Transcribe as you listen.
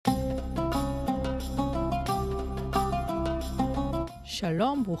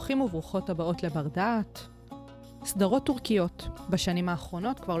שלום, ברוכים וברוכות הבאות לבר דעת. סדרות טורקיות. בשנים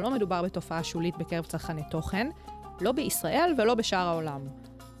האחרונות כבר לא מדובר בתופעה שולית בקרב צרכני תוכן, לא בישראל ולא בשאר העולם.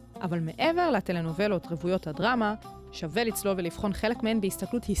 אבל מעבר לטלנובלות רוויות הדרמה, שווה לצלול ולבחון חלק מהן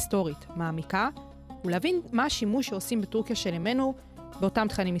בהסתכלות היסטורית, מעמיקה, ולהבין מה השימוש שעושים בטורקיה של ימינו באותם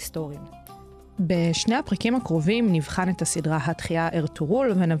תכנים היסטוריים. בשני הפרקים הקרובים נבחן את הסדרה התחייה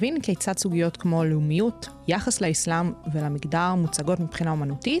ארטורול ונבין כיצד סוגיות כמו לאומיות, יחס לאסלאם ולמגדר מוצגות מבחינה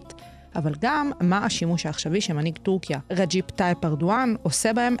אומנותית, אבל גם מה השימוש העכשווי שמנהיג טורקיה, רג'יפ טייפ ארדואן,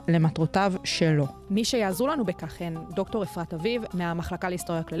 עושה בהם למטרותיו שלו. מי שיעזרו לנו בכך הן דוקטור אפרת אביב מהמחלקה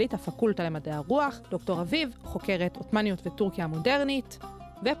להיסטוריה כללית, הפקולטה למדעי הרוח, דוקטור אביב, חוקרת עות'מאניות וטורקיה המודרנית,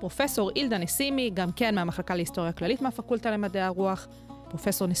 ופרופסור הילדה נסימי, גם כן מהמחלקה להיסטוריה כללית מהפקולטה למדעי הרוח,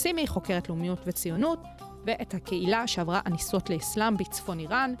 פרופסור נסימי, חוקרת לאומיות וציונות, ואת הקהילה שעברה הניסות לאסלאם בצפון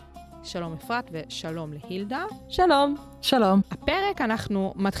איראן. שלום אפרת ושלום להילדה. שלום. שלום. הפרק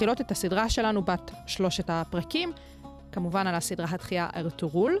אנחנו מתחילות את הסדרה שלנו בת 3 הפרקים, כמובן על הסדרה התחייה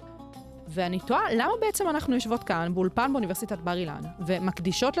ארטורול, ואני תוהה למה בעצם אנחנו יושבות כאן באולפן באוניברסיטת בר אילן,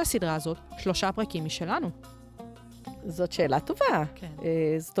 ומקדישות לסדרה הזאת 3 פרקים משלנו. זאת שאלה טובה. כן.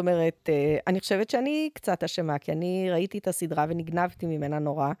 זאת אומרת, אני חושבת שאני קצת אשמה, כי אני ראיתי את הסדרה ונגנבתי ממנה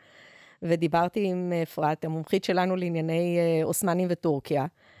נורא, ודיברתי עם אפרת, המומחית שלנו לענייני עות'מאנים וטורקיה,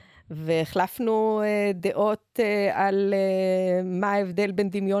 והחלפנו דעות על מה ההבדל בין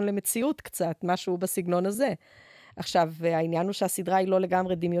דמיון למציאות קצת, משהו בסגנון הזה. עכשיו, העניין הוא שהסדרה היא לא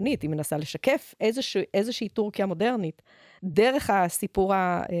לגמרי דמיונית, היא מנסה לשקף איזושהי טורקיה מודרנית, דרך הסיפור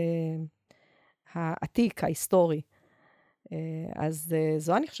העתיק, ההיסטורי. אז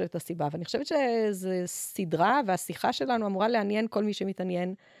זו אני חושבת הסיבה, ואני חושבת שזו סדרה, והשיחה שלנו אמורה לעניין כל מי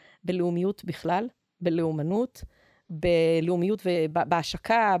שמתעניין בלאומיות בכלל, בלאומנות, בלאומיות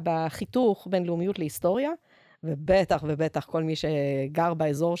ובהשקה, בחיתוך בין לאומיות להיסטוריה, ובטח ובטח כל מי שגר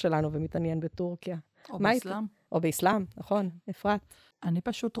באזור שלנו ומתעניין בטורקיה. או באסלאם. או באסלאם, נכון, אפרת. אני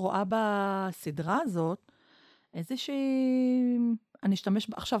פשוט רואה בסדרה הזאת איזושהי... אני אשתמש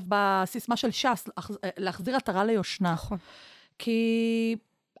עכשיו בסיסמה של ש"ס, להחזיר עטרה ליושנה. נכון. כי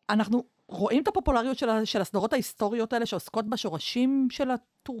אנחנו רואים את הפופולריות של הסדרות ההיסטוריות האלה, שעוסקות בשורשים של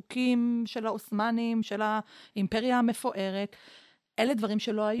הטורקים, של העות'מאנים, של האימפריה המפוארת. אלה דברים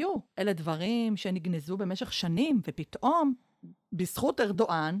שלא היו. אלה דברים שנגנזו במשך שנים, ופתאום, בזכות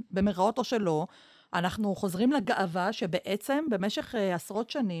ארדואן, במראות או שלא, אנחנו חוזרים לגאווה שבעצם במשך עשרות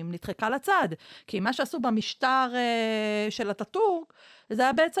שנים נדחקה לצד. כי מה שעשו במשטר של אטאטורק, זה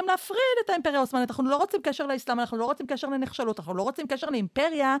היה בעצם להפריד את האימפריה העות'מאנית. אנחנו לא רוצים קשר לאסלאם, אנחנו לא רוצים קשר לנחשלות, אנחנו לא רוצים קשר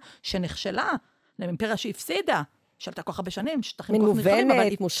לאימפריה שנכשלה, לאימפריה שהפסידה, שלטה כל כך הרבה שנים, שטחים כל כך נרחבים.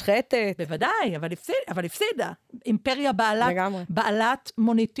 מנוונת, מושחתת. בוודאי, אבל הפסידה. אימפריה בעלת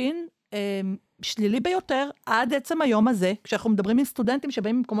מוניטין, שלילי ביותר, עד עצם היום הזה, כשאנחנו מדברים עם סטודנטים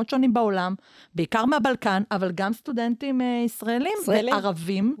שבאים ממקומות שונים בעולם, בעיקר מהבלקן, אבל גם סטודנטים ישראלים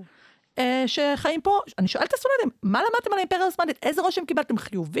וערבים, שחיים פה. אני שואלת את הסטודנטים, מה למדתם על האימפריה העות'מאנית? איזה רושם קיבלתם,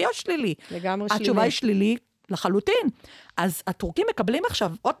 חיובי או שלילי? לגמרי שלילי. התשובה היא שלילי לחלוטין. אז הטורקים מקבלים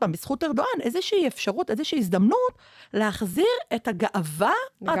עכשיו, עוד פעם, בזכות ארדואן, איזושהי אפשרות, איזושהי הזדמנות, להחזיר את הגאווה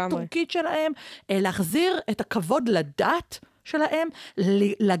הטורקית שלהם, להחזיר את הכבוד לדת שלהם,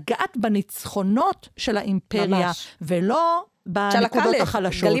 לגעת בניצחונות של האימפריה, ממש. ולא בנקודות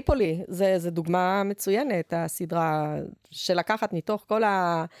החלשות. גליפולי, זה דוגמה מצוינת, הסדרה שלקחת מתוך כל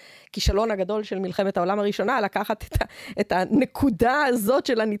הכישלון הגדול של מלחמת העולם הראשונה, לקחת את הנקודה הזאת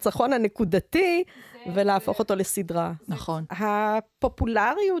של הניצחון הנקודתי, ולהפוך אותו לסדרה. נכון.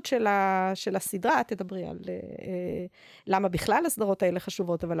 הפופולריות של הסדרה, תדברי על למה בכלל הסדרות האלה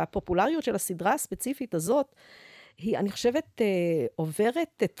חשובות, אבל הפופולריות של הסדרה הספציפית הזאת, היא, אני חושבת,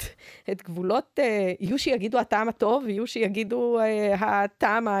 עוברת את גבולות, יהיו שיגידו הטעם הטוב, יהיו שיגידו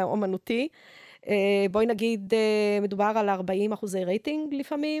הטעם האומנותי. בואי נגיד, מדובר על 40% רייטינג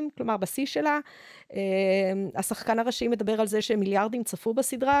לפעמים, כלומר בשיא שלה. השחקן הראשי מדבר על זה שמיליארדים צפו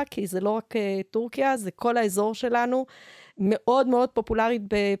בסדרה, כי זה לא רק טורקיה, זה כל האזור שלנו, מאוד מאוד פופולרית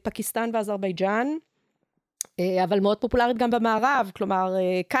בפקיסטן ואזרבייג'אן, אבל מאוד פופולרית גם במערב, כלומר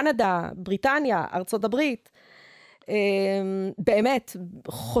קנדה, בריטניה, ארצות הברית, באמת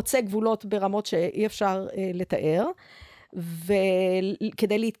חוצה גבולות ברמות שאי אפשר לתאר,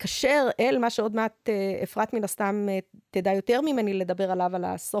 וכדי להתקשר אל מה שעוד מעט אפרת מן הסתם תדע יותר ממני לדבר עליו, על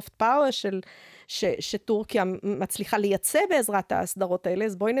הסופט פאוור שטורקיה מצליחה לייצא בעזרת הסדרות האלה,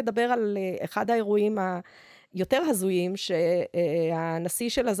 אז בואי נדבר על אחד האירועים היותר הזויים, שהנשיא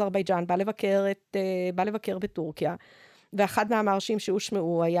של אזרבייג'אן בא לבקר בטורקיה, ואחד מהמרשים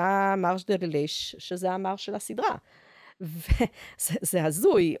שהושמעו היה מרש דרליש, שזה המרש של הסדרה. וזה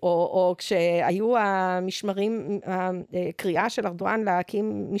הזוי, או כשהיו המשמרים, הקריאה של ארדואן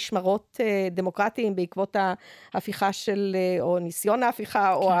להקים משמרות דמוקרטיים בעקבות ההפיכה של, או ניסיון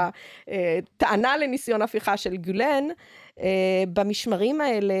ההפיכה, או הטענה לניסיון ההפיכה של גולן, במשמרים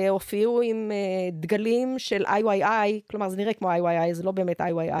האלה הופיעו עם דגלים של IYI, כלומר זה נראה כמו IYI, זה לא באמת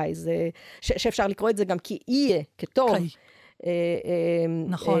IYI, זה, שאפשר לקרוא את זה גם כאייה, כטוב.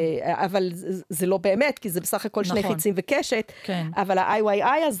 נכון. אבל זה לא באמת, כי זה בסך הכל שני חיצים וקשת, אבל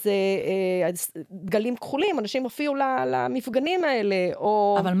ה-IYI הזה, דגלים כחולים, אנשים הופיעו למפגנים האלה,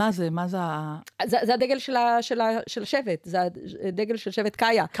 אבל מה זה? מה זה? זה הדגל של השבט, זה הדגל של שבט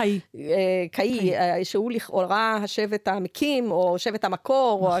קאיה. קאי, שהוא לכאורה השבט המקים, או שבט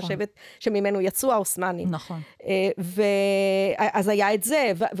המקור, או השבט שממנו יצאו האוסמנים. נכון. אז היה את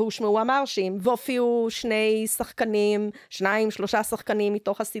זה, והושמעו המרשים, והופיעו שני שחקנים, 2-3 שחקנים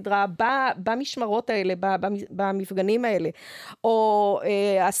מתוך הסדרה, במשמרות האלה, במפגנים האלה. או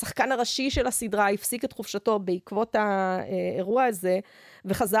השחקן הראשי של הסדרה הפסיק את חופשתו בעקבות האירוע הזה,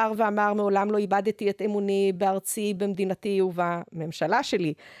 וחזר ואמר, מעולם לא איבדתי את אמוני בארצי, במדינתי ובממשלה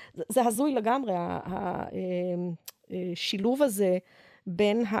שלי. זה הזוי לגמרי, השילוב הזה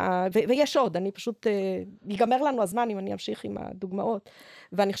בין ויש עוד, אני פשוט, ייגמר לנו הזמן אם אני אמשיך עם הדוגמאות,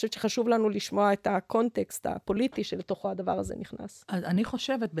 ואני חושבת שחשוב לנו לשמוע את הקונטקסט הפוליטי שלתוכו הדבר הזה נכנס. אז אני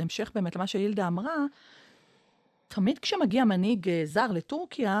חושבת, בהמשך באמת למה שהילדה אמרה, תמיד כשמגיע מנהיג זר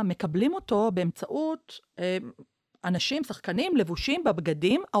לטורקיה, מקבלים אותו באמצעות אנשים, שחקנים, לבושים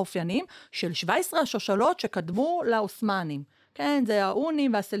בבגדים האופייניים של 17 השושלות שקדמו לאוסמנים. כן, זה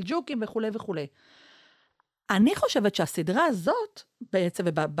האונים והסלג'וקים וכו' וכו'. אני חושבת שהסדרה הזאת, בעצם,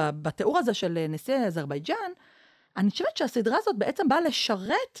 בתיאור הזה של נשיא אזרבייג'אן, אני חושבת שהסדרה הזאת בעצם באה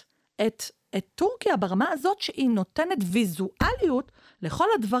לשרת את טורקיה ברמה הזאת שהיא נותנת ויזואליות לכל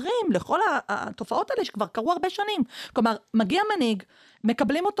הדברים, לכל התופעות האלה שכבר קרו הרבה שנים. כלומר, מגיע מנהיג,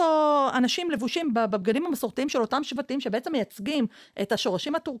 מקבלים אותו אנשים לבושים בבגדים המסורתיים של אותם שבטים שבעצם מייצגים את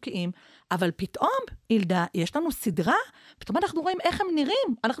השורשים הטורקיים, אבל פתאום, הילדה, יש לנו סדרה, פתאום אנחנו רואים איך הם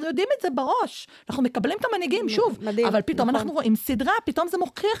נראים, אנחנו יודעים את זה בראש, אנחנו מקבלים את המנהיגים, שוב, מדהים, אבל פתאום נכון. אנחנו רואים סדרה, פתאום זה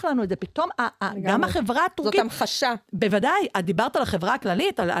מוכיח לנו את זה, פתאום גם החברה הטורקית, זאת המחשה. בוודאי, את דיברת על החברה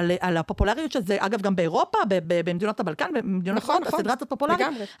הכללית, על הפופולריות של זה, אגב, גם באירופה, במדינות הבלקן, במדינות אחרות, הסדרה הזאת פופולרית.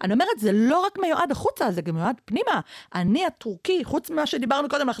 אני אומרת, זה לא רק מיועד החוצה, זה גם מיועד פנימה. אני הטורקי, חוץ ממה שדיברנו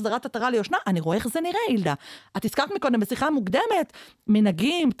קודם, החזרת עטרה ליושנה, אני רואה איך זה נראה, הילדה. את הזכרת מקודם בשיחה מוקדמת,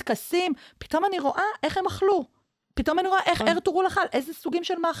 מנהגים, טקסים, פתאום אני רואה איך הם אכלו. פתאום אני רואה איך ארטורול אכל, איזה סוגים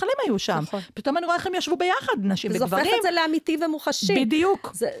של מאכלים היו שם. פתאום אני רואה איך הם ישבו ביחד, נשים וגברים. זה הופך את זה לאמיתי ומוחשי.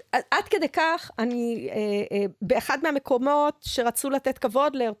 בדיוק. עד כדי כך, אני, באחד מהמקומות שרצו לתת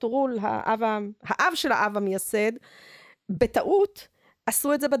כבוד לארטורול, האב של האב המייסד, בטעות,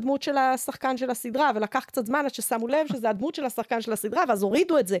 עשו את זה בדמות של השחקן של הסדרה, ולקח קצת זמן עד ששמו לב שזה הדמות של השחקן של הסדרה, ואז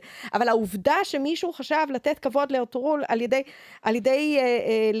הורידו את זה. אבל העובדה שמישהו חשב לתת כבוד לארטורול על ידי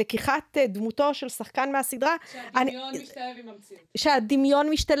לקיחת דמותו של שחקן מהסדרה, שהדמיון משתלב עם המציאות. שהדמיון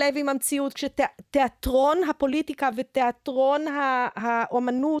משתלב עם המציאות, כשתיאטרון הפוליטיקה ותיאטרון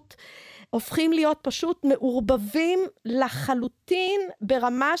האומנות הופכים להיות פשוט מעורבבים לחלוטין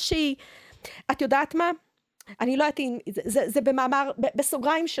ברמה שהיא, את יודעת מה? אני לא יודעת, זה במאמר,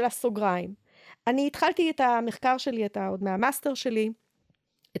 בסוגריים של הסוגריים. אני התחלתי את המחקר שלי, עוד מהמאסטר שלי,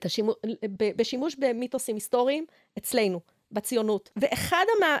 בשימוש במיתוסים היסטוריים אצלנו, בציונות. ואחד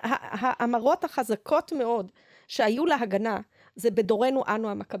המאמרות החזקות מאוד שהיו להגנה, זה בדורנו אנו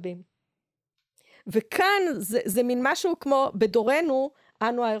המכבים. וכאן זה מין משהו כמו בדורנו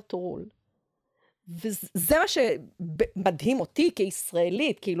אנו הארטורול. וזה מה שמדהים אותי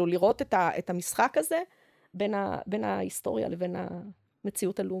כישראלית, כאילו לראות את המשחק הזה, בין ההיסטוריה לבין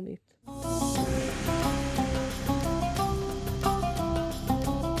המציאות הלאומית.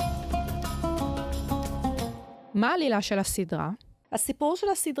 מה העלילה של הסדרה? הסיפור של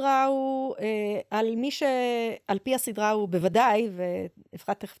הסדרה הוא, על פי הסדרה הוא בוודאי,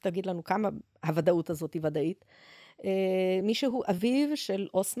 ואפרת תכף תגיד לנו כמה הוודאות הזאת היא ודאית, מישהו אביב של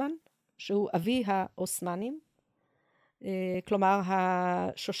אוסמן, שהוא אבי האוסמנים, כלומר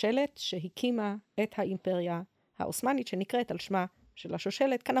השושלת שהקימה את האימפריה האוסמנית, שנקראת על שמה של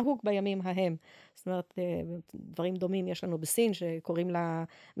השושלת, כנהוג בימים ההם. זאת אומרת, דברים דומים יש לנו בסין, שקוראים לה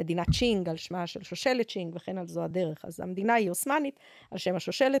מדינת צ'ינג, על שמה של שושלת צ'ינג, וכן על זו הדרך. אז המדינה היא אוסמנית, על שם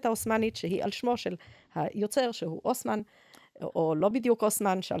השושלת האוסמנית, שהיא על שמו של היוצר, שהוא אוסמן, או לא בדיוק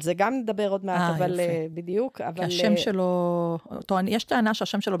אוסמן, שעל זה גם נדבר עוד מעט, אבל בדיוק. כי השם שלו, יש טענה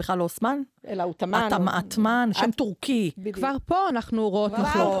שהשם שלו בכלל לא אוסמן? אלא הוא תמן. התמן, שם טורקי. כבר פה אנחנו רואות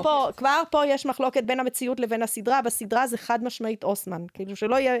מחלוקת. כבר פה יש מחלוקת בין המציאות לבין הסדרה. בסדרה זה חד משמעית אוסמן. כאילו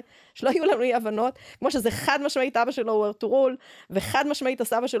שלא יהיו לנו אי הבנות, כמו שזה חד משמעית אבא שלו הוא ארטורול, וחד משמעית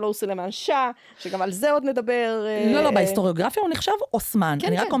הסבא שלו הוא סולימאן שאה, שגם על זה עוד נדבר. לא, בהיסטוריוגרפיה הוא נחשב אוסמן.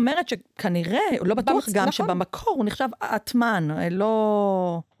 אני רק אומרת שכנראה, לא בטוח גם שבמקור הוא נחשב התמן,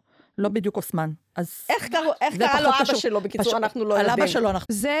 לא בדיוק אוסמן. איך קרא לו אבא שלו? בקיצור, אנחנו לא יודעים. על אבא שלו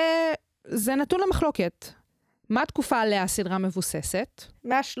אנחנו... זה נתון למחלוקת. מה התקופה עליה הסדרה מבוססת?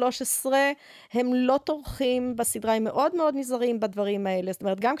 113, הם לא טורחים בסדרה, הם מאוד מאוד נזהרים בדברים האלה. זאת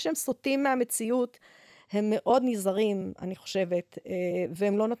אומרת, גם כשהם סוטים מהמציאות, הם מאוד נזהרים, אני חושבת,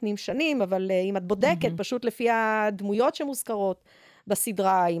 והם לא נותנים שנים, אבל אם את בודקת, פשוט לפי הדמויות שמוזכרות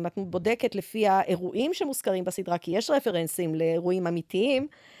בסדרה, אם את בודקת לפי האירועים שמוזכרים בסדרה, כי יש רפרנסים לאירועים אמיתיים,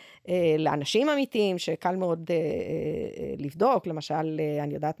 לאנשים אמיתיים שקל מאוד לבדוק, למשל,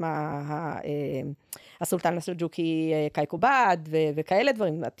 אני יודעת מה, הסולטן הסלג'וקי קייקובד וכאלה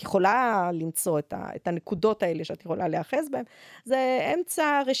דברים, את יכולה למצוא את הנקודות האלה שאת יכולה להיאחז בהם,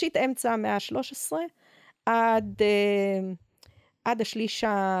 זה ראשית אמצע המאה ה-13, עד השליש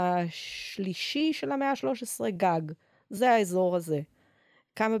השלישי של המאה ה-13 גג, זה האזור הזה.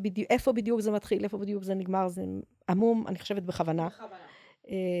 איפה בדיוק זה מתחיל, איפה בדיוק זה נגמר, זה עמום, אני חושבת בכוונה.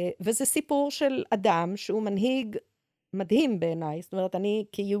 וזה סיפור של אדם שהוא מנהיג מדהים בעיניי, זאת אומרת, אני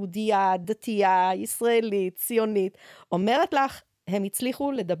כיהודייה, דתייה, ישראלית, ציונית, אומרת לך, הם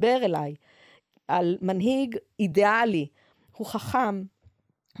הצליחו לדבר אליי, על מנהיג אידיאלי, הוא חכם,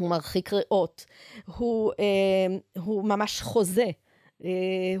 הוא מרחיק ריאות, הוא ממש חוזה,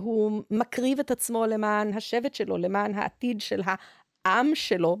 הוא מקריב את עצמו למען השבט שלו, למען העתיד של העם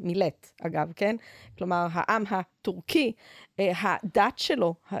שלו, מילט, אגב, כן? כלומר, העם הטורקי, הדת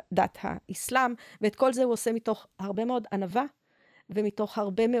שלו, דת האסלאם, ואת כל זה הוא עושה מתוך הרבה מאוד ענווה, ומתוך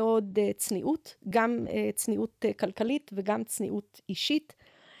הרבה מאוד צניעות, גם צניעות כלכלית וגם צניעות אישית,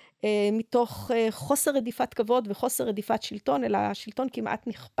 מתוך חוסר רדיפת כבוד וחוסר רדיפת שלטון, אלא השלטון כמעט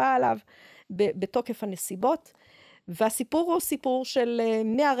נכפה עליו בתוקף הנסיבות, והסיפור הוא סיפור של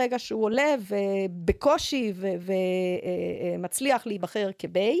מהרגע שהוא עולה ובקושי ומצליח להיבחר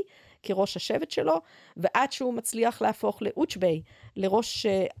כבי, כראש השבט שלו, ועד שהוא מצליח להפוך לאוצ'בי, לראש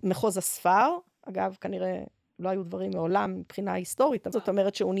מחוז הספר, אגב כנראה לא היו דברים מעולם מבחינה היסטורית, זאת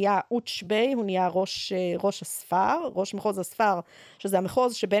אומרת שהוא נהיה אוצ'בי, הוא נהיה ראש הספר, ראש מחוז הספר, שזה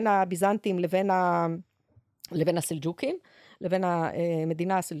המחוז שבין הביזנטים לבין הסלג'וקים, לבין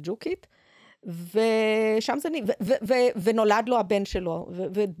המדינה הסלג'וקית, ושם זה ונולד לו הבן שלו,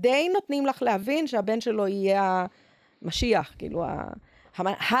 ודי נותנים לך להבין שהבן שלו יהיה המשיח, כאילו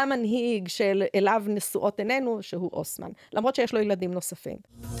המנהיג שאליו נשואות עינינו, שהוא אוסמן, למרות שיש לו ילדים נוספים.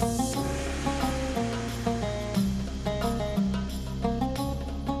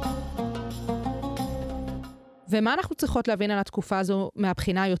 ומה אנחנו צריכות להבין על התקופה הזו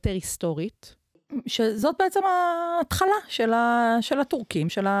מהבחינה היותר היסטורית? שזאת בעצם ההתחלה של הטורקים,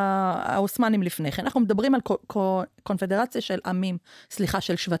 של האוסמנים לפני כן. אנחנו מדברים על קונפדרציה של עמים,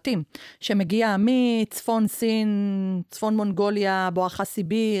 של שבטים, שמגיעה מצפון סין, צפון מונגוליה, בואכה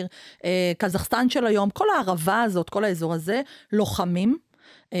סיביר, קזחסטן של היום, כל הערבה הזאת, כל האזור הזה, לוחמים,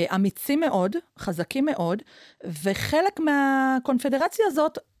 אמיצים מאוד, חזקים מאוד, וחלק מהקונפדרציה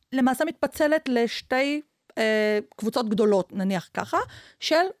הזאת למעשה מתפצלת לשתי קבוצות גדולות, נניח ככה,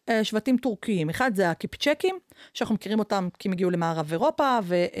 של שבטים טורקיים. אחד זה הקיפצ'קים, שאנחנו מכירים אותם כי הם הגיעו למערב אירופה,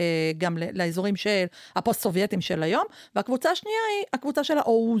 וגם לאזורים של הפוסט-סובייטים של היום, והקבוצה השנייה היא הקבוצה של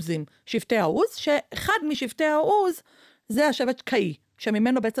האוזים, שבטי האוז, שאחד משבטי האוז זה השבט קאי,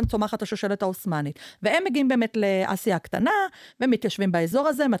 שממנו בעצם צומחת השושלת האוסמנית. והם מגיעים באמת לאסיה הקטנה, ומתיישבים באזור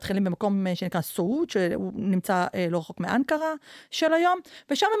הזה, מתחילים במקום שנקרא סעוד, שהוא נמצא לא רחוק מאנקרה של היום,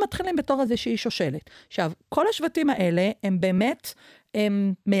 ושם הם מתחילים בתור איזושהי שושלת. עכשיו, כל השבטים האלה, הם באמת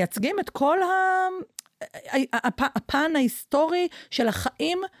מייצגים את כל הפן ההיסטורי של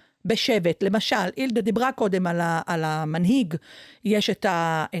החיים בשבט. למשל, הילדה דיברה קודם על המנהיג, יש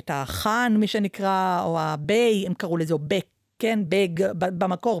את החאן, מי שנקרא, או הבי, הם קראו לזה, או בק, כן,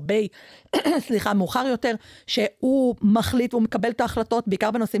 במקור, סליחה, מאוחר יותר, שהוא מחליט, הוא מקבל את ההחלטות,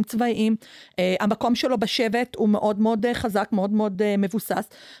 בעיקר בנושאים צבאיים, המקום שלו בשבט הוא מאוד מאוד חזק, מאוד מאוד מבוסס,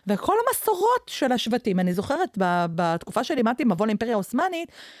 וכל המסורות של השבטים, אני זוכרת, בתקופה שלימדתי מבוא לאימפריה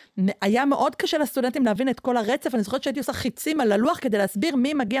האוסמנית, היה מאוד קשה לסטודנטים להבין את כל הרצף, אני זוכרת שהייתי עושה חיצים על הלוח, כדי להסביר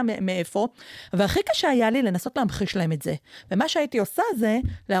מי מגיע מאיפה, והכי קשה היה לי לנסות להמחיש להם את זה, ומה שהייתי עושה זה,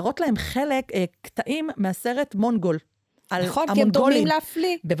 להראות להם חלק, קטעים מהסרט מונגול, נכון, כי הם דומים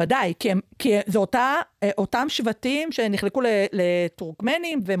להפליא. בוודאי, כי זה אותם שבטים שנחלקו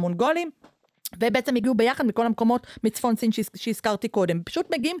לטורקמנים ומונגולים, ובעצם הגיעו ביחד מכל המקומות מצפון סין שהזכרתי קודם.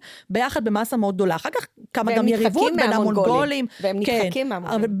 פשוט מגיעים ביחד במסה מאוד גדולה. אחר כך כמה גם יריבות בין המונגולים. והם נדחקים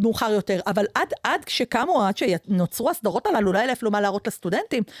מהמונגולים. מאוחר יותר. אבל עד שקמו, עד שנוצרו הסדרות הללו, אולי אלף לא מה להראות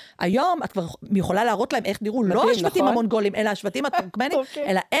לסטודנטים, היום את כבר יכולה להראות להם איך נראו לא השבטים המונגולים, אלא השבטים הטורקמנים,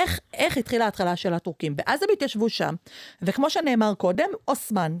 אלא איך התחילה ההתחלה של הטורקים. ואז הם התיישבו שם. וכמו שנאמר קודם,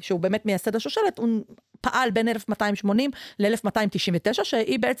 אוסמן, שהוא באמת מייסד השושלת, הוא פעל בין 1280 ל-1299,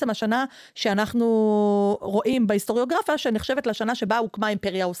 שהיא בעצם השנה שאנחנו רואים בהיסטוריוגרפיה, שנחשבת לשנה שבה הוקמה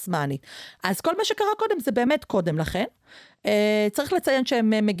האימפריה האוסמנית. אז כל מה שקרה קודם, זה באמת קודם לכן. צריך לציין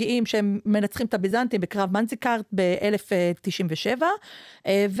שהם מגיעים, שהם מנצחים את הביזנטים בקרב מנזיקרט ב-1097,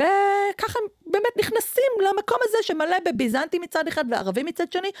 וככה הם באמת נכנסים למקום הזה שמלא בביזנטים מצד אחד וערבים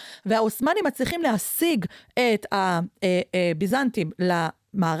מצד שני, והאוסמנים מצליחים להשיג את הביזנטים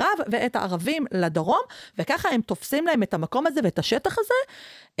למערב ואת הערבים לדרום, וככה הם תופסים להם את המקום הזה ואת השטח הזה.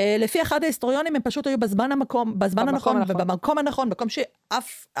 לפי אחד ההיסטוריונים הם פשוט היו בזמן הנכון ובמקום הנכון, מקום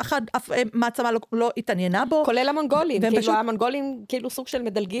שאף מעצמה לא התעניינה בו. כולל המונגולים, כאילו המונגולים כאילו סוג של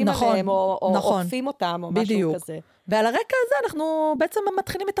מדלגים עליהם, או עוקפים אותם, או משהו כזה. ועל הרקע הזה אנחנו בעצם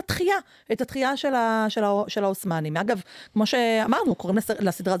מתחילים את התחייה של האוסמנים. אגב, כמו שאמרנו, קוראים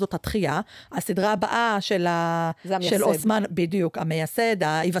לסדרה הזאת התחייה, הסדרה הבאה של אוסמן, בדיוק, המייסד,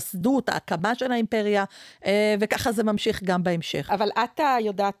 ההיווסדות, ההקמה של האימפריה, וככה זה ממשיך גם בהמשך. אבל את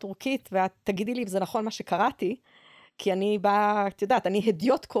יודעת טורקית, ואת תגידי לי אם זה נכון מה שקראתי, כי אני באה, את יודעת, אני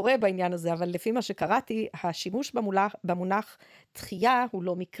הדיוט קורא בעניין הזה, אבל לפי מה שקראתי, השימוש במונח תחייה הוא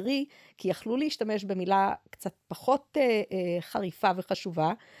לא מקרי, כי יכלו להשתמש במילה קצת פחות חריפה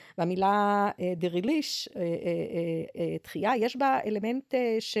וחשובה, והמילה דריליש, תחייה, יש בה אלמנט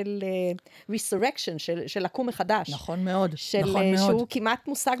של resurrection, של לקום מחדש. נכון מאוד, נכון מאוד. שהוא כמעט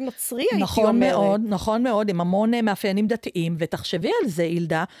מושג נוצרי, הייתי אומרת. נכון מאוד, עם המון מאפיינים דתיים, ותחשבי על זה,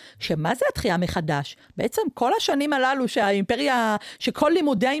 הילדה, שמה זה התחייה מחדש? בעצם כל השנים הללו שהאימפריה, שכל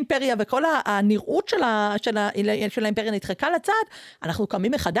לימודי האימפריה וכל הנראות של האימפריה נדחקה לצד, אנחנו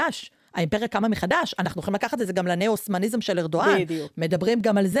קמים מחדש. האימפריה קמה מחדש, אנחנו יכולים לקחת את זה גם לנאו-אוסמניזם של ארדואן. בדיוק. מדברים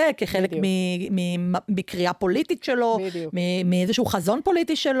גם על זה כחלק מקריאה פוליטית שלו, מאיזשהו חזון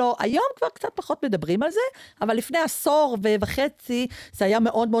פוליטי שלו. היום כבר קצת פחות מדברים על זה, אבל לפני עשור וחצי, זה היה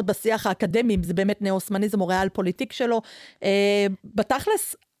מאוד מאוד בשיח האקדמי, זה באמת נאו-אוסמניזם או ריאל פוליטיק שלו.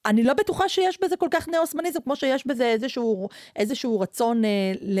 בתכלס, אני לא בטוחה שיש בזה כל כך נאו-אוסמניזם, כמו שיש בזה איזשהו רצון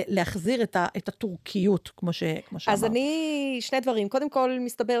להחזיר את הטורקיות, כמו שאמרת. אז שני דברים. קודם כל,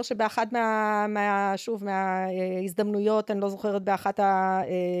 מסתבר שבאחת מההזדמנויות, אני לא זוכרת, באחת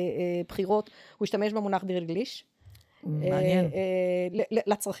הבחירות, הוא השתמש במונח דריליש. מעניין.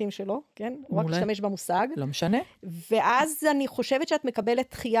 לצרכים שלו, כן? הוא רק השתמש במושג. לא משנה. ואז אני חושבת שאת מקבלת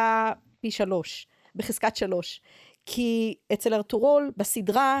תחייה פי 3, בחזקת 3. כי אצל ארטורול,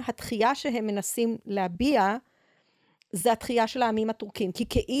 בסדרה, התחייה שהם מנסים להביע, זה התחייה של העמים הטורקים. כי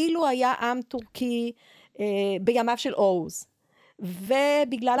כאילו היה עם טורקי בימיו של עוז.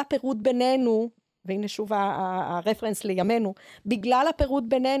 ובגלל הפירוד בינינו, והנה שוב הרפרנס לימינו, בגלל הפירוד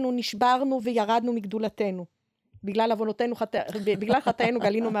בינינו נשברנו וירדנו מגדולתנו. בגלל עוונותינו, בגלל חטאינו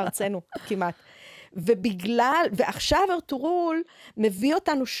גלינו מארצנו כמעט. ועכשיו ארטורול מביא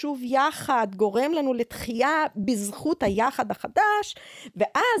אותנו שוב יחד, גורם לנו לתחייה בזכות היחד החדש,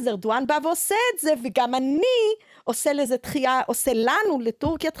 ואז ארדואן בא ועושה את זה, וגם אני עושה לזה תחייה, עושה לנו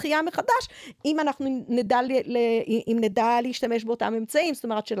לטורקיה תחייה מחדש, אם אנחנו נדע להשתמש באותם אמצעים, זאת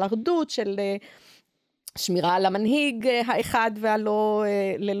אומרת של ארדות, של שמירה על המנהיג האחד והלא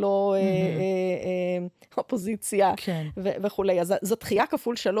ללא אופוזיציה וכולי. אז זו תחייה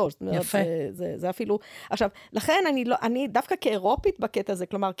כפול 3. יפה. זה אפילו, עכשיו, לכן אני דווקא כאירופית בקטע הזה,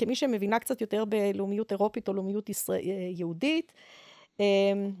 כלומר, כמי שמבינה קצת יותר בלאומיות אירופית או לאומיות יהודית,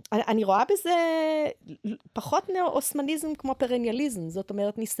 אני רואה בזה פחות נאו-אוסמניזם כמו פרניאליזם, זאת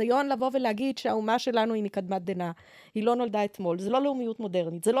אומרת ניסיון לבוא ולהגיד שהאומה שלנו היא מקדמת דנה, היא לא נולדה אתמול, זה לא לאומיות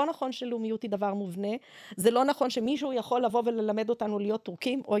מודרנית, זה לא נכון שלאומיות היא דבר מובנה, זה לא נכון שמישהו יכול לבוא וללמד אותנו להיות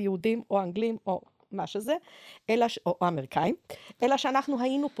טורקים או יהודים או אנגלים או מה שזה, או אמריקאים, אלא שאנחנו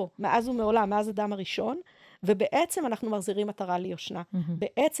היינו פה מאז ומעולם, מאז אדם הראשון, ובעצם אנחנו מחזירים מטרה ליושנה.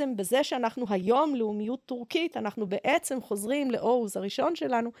 בעצם בזה שאנחנו היום לאומיות טורקית, אנחנו בעצם חוזרים לעוז הראשון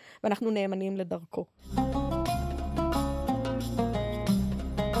שלנו, ואנחנו נאמנים לדרכו.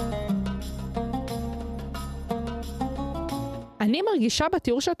 אני מרגישה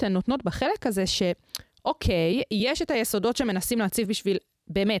בתיאור שאתן נותנות בחלק הזה שאוקיי, יש את היסודות שמנסים להציב בשביל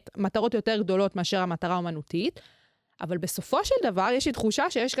באמת מטרות יותר גדולות מאשר המטרה האמנותית, אבל בסופו של דבר יש לי תחושה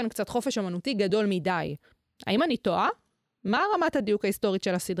שיש כאן קצת חופש אמנותי גדול מדי. האם אני טועה? מה רמת הדיוק ההיסטורית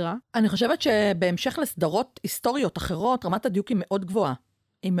של הסדרה? אני חושבת שבהמשך לסדרות היסטוריות אחרות, רמת הדיוק היא מאוד גבוהה.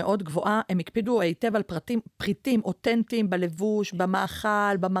 היא מאוד גבוהה, הם הקפידו היטב על פריטים אותנטיים בלבוש,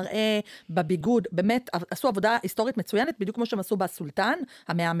 במאכל, במראה, בביגוד, באמת עשו עבודה היסטורית מצוינת, בדיוק כמו שהם עשו בסולטן,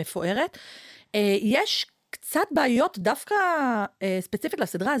 המאה המפוארת. יש קצת בעיות דווקא ספציפית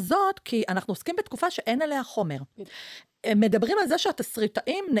לסדרה הזאת, כי אנחנו עוסקים בתקופה שאין עליה חומר. מדברים על זה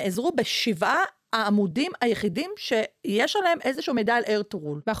שהתסריטאים נעזרו ב7 העמודים היחידים שיש עליהם איזשהו מידע על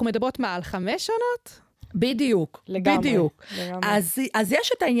ארטורול. ואנחנו מדברות מה, על 5 שונות? בדיוק, לגמרי, בדיוק. לגמרי. אז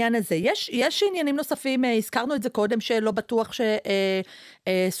יש את העניין הזה, יש עניינים נוספים, הזכרנו את זה קודם, שלא בטוח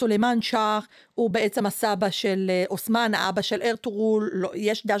שסולימן שאה הוא בעצם הסבא של אוסמן, האבא של ארטורול, לא,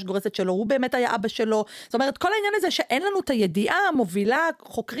 יש דש גורסת שלו, הוא באמת היה אבא שלו, זאת אומרת, כל העניין הזה שאין לנו את הידיעה המובילה,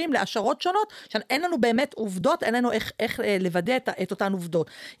 חוקרים להשערות שונות, שאין לנו באמת עובדות, אין לנו איך לוודא את אותן עובדות.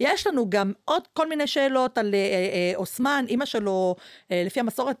 יש לנו גם עוד כל מיני שאלות על אוסמן, אמא שלו, לפי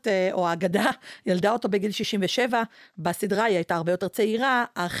המסורת או האגדה, ילדה אותו בגיל 67, בסדרה היא הייתה הרבה יותר צעירה,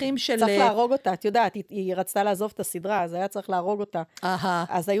 האחים של... צריך להרוג אותה, את יודעת, היא רצתה לעזוב את הסדרה, אז היה צריך להרוג אותה.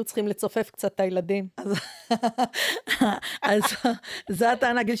 אז היו צריכים לצופף קצת את הילדים. אז זה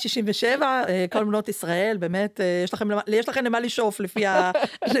הטענה גיל 67, כל בנות ישראל, באמת, יש לכם למה לשאוף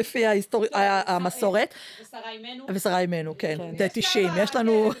לפי המסורת. ושרה אימנו, כן, זה 90, יש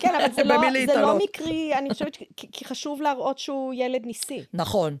לנו... כן, אבל זה לא מקרי, אני חושבת, כי חשוב להראות שהוא ילד ניסי.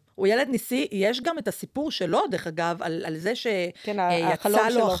 נכון, הוא ילד ניסי, יש גם את הסיפור שלו, דרך אגב, על זה שיצא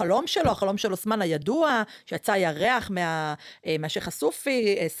לו החלום של אוסמן הידוע, שיצא ירח מהשייח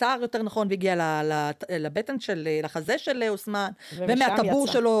הסופי, שר יותר נכון, והגיע לבטן לחזה של אוסמן, ומהטבור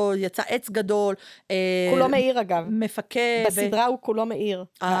שלו יצא עץ גדול. כולו מאיר אגב. מפקד. בסדרה הוא כולו מאיר.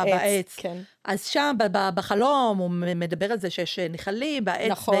 בעץ. כן. אז שם בחלום הוא מדבר על זה שיש נחלים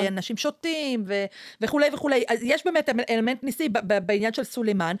בעץ, נכון. ואנשים שותים וכולי וכולי. אז יש באמת אלמנט ניסי בעניין של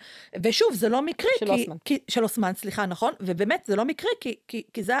סולימן, ושוב, זה לא מקרי. של אוסמן, סליחה, נכון? ובאמת זה לא מקרי,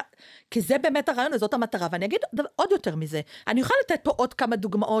 כי זה באמת הרעיון, זאת המטרה. ואני אגיד עוד יותר מזה. אני אוכל לתת פה עוד כמה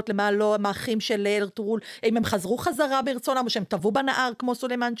דוגמאות למה לא, מהאחים של ארטורול, אם הם חזרו חזרה ברצונם, או שהם טבעו בנהר כמו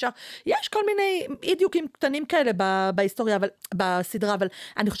סולימן שאה. יש כל מיני אידיוקים קטנים כאלה בהיסטוריה, בסדרה, אבל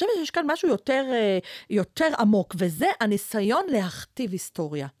אני חושבת שיש כאן משהו יותר עמוק, וזה הניסיון להכתיב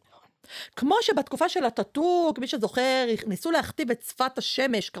היסטוריה. כמו שבתקופה של הטאטורק, מי שזוכר, ניסו להכתיב את שפת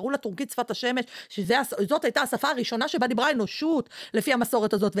השמש, קראו לה טורקית שפת השמש, שזאת הייתה השפה הראשונה שבה דיברה האנושות, לפי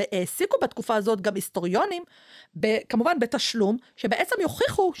המסורת הזאת, והעסיקו בתקופה הזאת גם היסטוריונים, כמובן בתשלום, שבעצם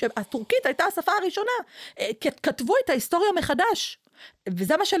יוכיחו שהטורקית הייתה השפה הראשונה, כתבו את ההיסטוריה מחדש.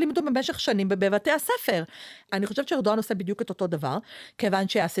 וזה מה שלימדו במשך שנים בבתי הספר. אני חושבת שארדואן עושה בדיוק את אותו דבר, כיוון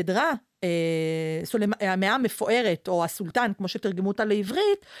שהסדרה, המאה המפוארת, או הסולטן, כמו שתרגמו אותה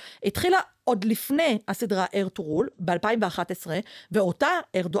לעברית, התחילה עוד לפני הסדרה ארטורול, ב-2011, ואותה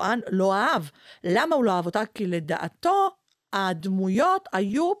ארדואן לא אהב. למה הוא לא אהב אותה? כי לדעתו, הדמויות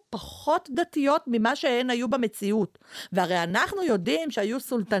היו פחות דתיות ממה שהן היו במציאות. והרי אנחנו יודעים שהיו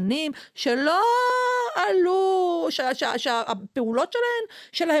סולטנים שלא עלו, שהפעולות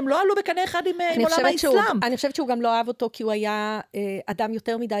שלהם לא עלו בקנה אחד עם עולם האסלאם. אני חושבת שהוא גם לא אהב אותו, כי הוא היה אדם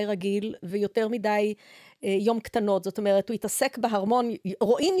יותר מדי רגיל, ויותר מדי יום קטנות. זאת אומרת, הוא התעסק בהרמון,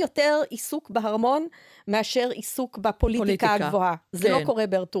 רואים יותר עיסוק בהרמון, מאשר עיסוק בפוליטיקה הגבוהה. זה לא קורה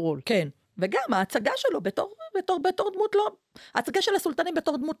בארטורול. כן. וגם ההצגה שלו בתור דמות לא, ההצגה של הסולטנים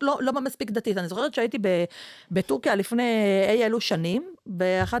בתור דמות לא מספיק דתית. אני זוכרת שהייתי בטורקיה לפני אי אלו שנים,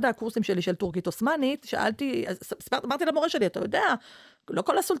 באחד הקורסים שלי של טורקית אוסמנית, שאלתי, אמרתי למורה שלי, אתה יודע, לא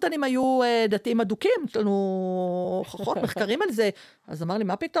כל הסולטנים היו דתיים אדוקים, יש לנו הוכחות, מחקרים על זה. אז אמר לי,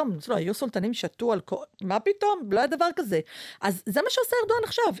 מה פתאום? לא, היו סולטנים שתו אלכוהול, מה פתאום? לא היה דבר כזה. אז זה מה שעושה ארדואן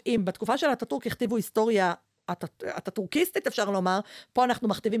עכשיו. אם בתקופה של הטאטורק הכתיבו היסטוריה הטורקיסטית, אפשר לומר, פה אנחנו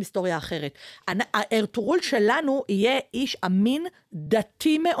מכתיבים היסטוריה אחרת. הארטורול שלנו יהיה איש אמין,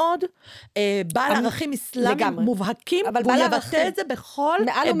 דתי מאוד, בעל ערכים אסלאמיים מובהקים, והוא יבטא את זה בכל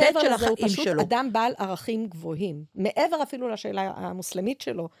היבט של החיים שלו. הוא פשוט אדם בעל ערכים גבוהים, מעבר אפילו לשאלה המוסלמית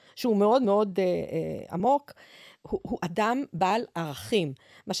שלו, שהוא מאוד מאוד עמוק, הוא אדם בעל ערכים,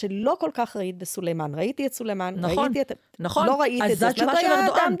 מה שלא כל כך ראית בסולימן. ראיתי את סולימן, ראיתי את... נכון, לא ראית את זה. אז התשובה של ארדואן.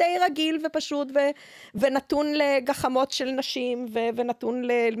 היה אדם די רגיל ופשוט, ונתון לגחמות של נשים, ונתון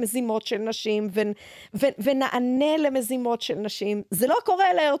למזימות של נשים, ונענה למזימות של נשים. זה לא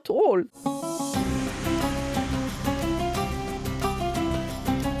קורה לארטורול.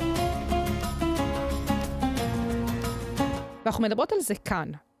 ואנחנו מדברות על זה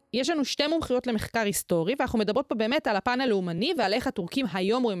כאן. יש לנו 2 מומחיות למחקר היסטורי, ואנחנו מדברות פה באמת על הפן הלאומני, ועל איך הטורקים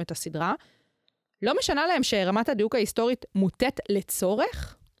היום רואים את הסדרה. לא משנה להם שרמת הדיוק ההיסטורית מוטט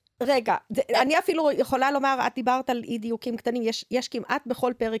לצורך? רגע, אני אפילו יכולה לומר, את דיברת על אי דיוקים קטנים, יש כמעט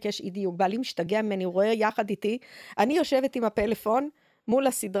בכל פרק יש אי דיוק, בעלי משתגע ממני, הוא רואה יחד איתי, אני יושבת עם הפלאפון, מול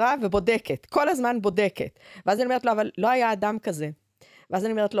הסדרה ובודקת, כל הזמן בודקת. ואז אני אומרת לו, אבל לא היה אדם כזה. ואז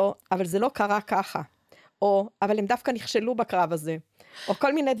אני אומרת לו, אבל זה לא קרה ככה. או, אבל הם דווקא נכשלו בקרב הזה. או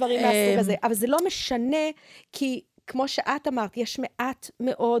כל מיני דברים מהסוג הזה. אבל זה לא משנה, כי כמו שאת אמרת, יש מעט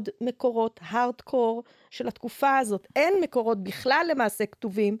מאוד מקורות הארדקור של התקופה הזאת. אין מקורות בכלל למעשה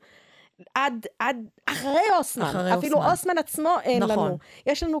כתובים, עד אחרי אוסמן. אפילו אוסמן עצמו אין לנו.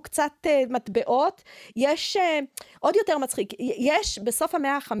 יש לנו קצת מטבעות. יש עוד יותר מצחיק. יש בסוף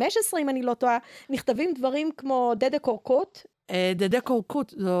המאה ה-15, אם אני לא טועה, נכתבים דברים כמו דדה קורקוט. דדה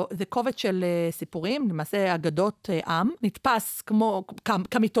קורקוט זה קובץ של סיפורים, למעשה אגדות עם, נתפס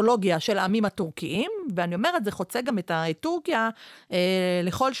כמיתולוגיה של העמים הטורקיים, ואני אומרת, זה חוצה גם את טורקיה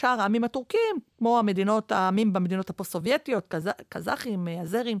לכל שאר העמים הטורקיים, כמו העמים במדינות הפוסט-סובייטיות, קזחים,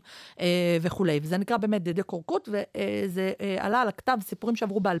 אזרים וכו'. וזה נקרא באמת דדה קורקוט, וזה עלה על הכתב, סיפורים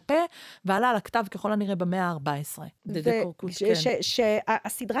שעברו בעל פה, ועלה על הכתב ככל הנראה במאה ה-14. דדה קורקוט, כן.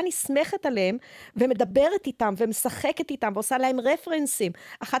 שהסדרה נסמכת עליהם, ומדברת איתם, ומשחקת איתם, ועושה להם רפרנסים.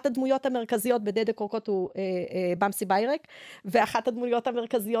 אחת הדמויות המרכזיות בדדה קורקוט הוא במסי ביירק, ואחת הדמויות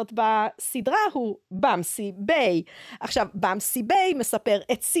המרכזיות בסדרה הוא במסי ביי. עכשיו, במסי ביי מספר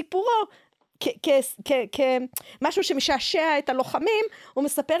את סיפורו, כמשהו שמשעשע את הלוחמים, הוא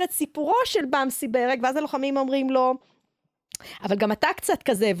מספר את סיפורו של במסי ביירק, ואז הלוחמים אומרים לו, אבל גם אתה קצת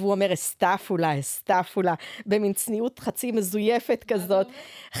כזה, והוא אומר, אסתפולה, במין צניעות חצי מזויפת כזאת,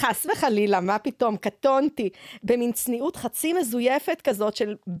 חס וחלילה, מה פתאום, קטונתי, במין צניעות חצי מזויפת כזאת,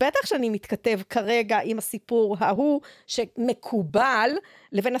 של בטח שאני מתכתב כרגע עם הסיפור ההוא, שמקובל,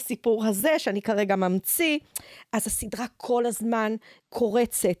 לבין הסיפור הזה, שאני כרגע ממציא, אז הסדרה כל הזמן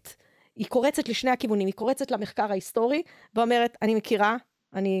קורצת, היא קורצת לשני הכיוונים, היא קורצת למחקר ההיסטורי, ואומרת, אני מכירה,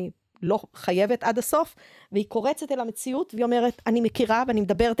 אני לא חייבת עד הסוף, והיא קורצת אל המציאות, והיא אומרת, אני מכירה, ואני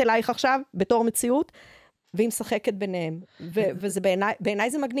מדברת אלייך עכשיו, בתור מציאות, והיא משחקת ביניהם. וזה בעיניי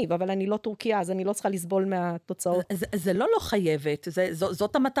זה מגניב, אבל אני לא טורקיה, אז אני לא צריכה לסבול מהתוצאות. זה לא חייבת,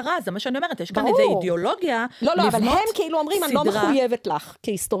 זאת המטרה, זה מה שאני אומרת, יש כאן איזו אידיאולוגיה. לא, אבל הם כאילו אומרים, אני לא מחויבת לך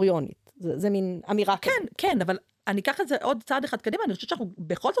כהיסטוריונית. זה מין אמירה כזאת. כן, אבל אני אקח את זה עוד צעד אחד קדימה, אני חושבת שאנחנו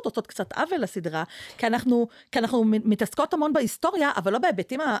בכל זאת עושות קצת עוול לסדרה, כי אנחנו מתעסקות המון בהיסטוריה, אבל לא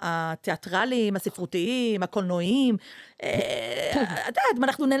בהיבטים התיאטרליים, הספרותיים, הקולנועיים.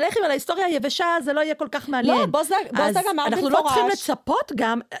 אנחנו נלך עם ההיסטוריה היבשה, זה לא יהיה כל כך מעניין. לא, בוזג אמר אנחנו לא צריכים לצפות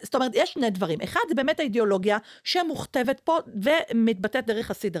גם, זאת אומרת, יש שני דברים. אחד, זה באמת האידיאולוגיה שמוכתבת פה ומתבטאת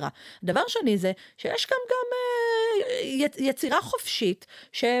דרך הסדרה. דבר שני זה, שיש כאן גם יצירה חופשית,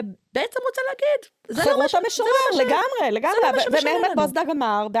 שבעצם רוצה להגיד, חירות המשורר, לגמרי. ומהמת בוזדג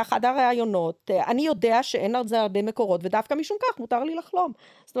אמר, באחד הראיונות, אני יודע שאין על זה הרבה מקורות, ודווקא משום כך מותר לי לחלום.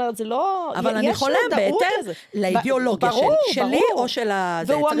 זאת אומרת, זה לא... אבל אני חולם בהתאם לאידיאולוגיה שלי או של ה...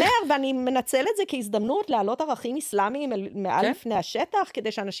 והוא אומר, ואני מנצל את זה כהזדמנות להעלות ערכים אסלאמיים מעל לפני השטח,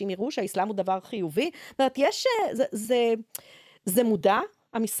 כדי שאנשים יראו שהאסלאם הוא דבר חיובי. זאת אומרת, זה מודע,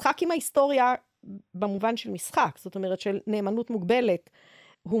 המשחק עם ההיסטוריה, במובן של משחק, זאת אומרת, של נאמנות מוגבלת,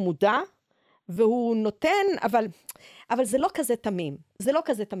 הוא מודע, והוא נותן, אבל זה לא כזה תמים. זה לא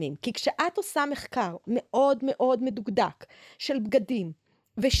כזה תמים. כי כשאת עושה מחקר מאוד מאוד מדוקדק של בגדים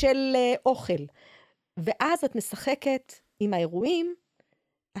ושל אוכל, ואז את משחקת עם האירועים,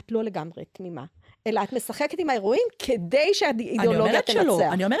 את לא לגמרי תמימה. אלא את משחקת עם האירועים כדי שהאידיאולוגיה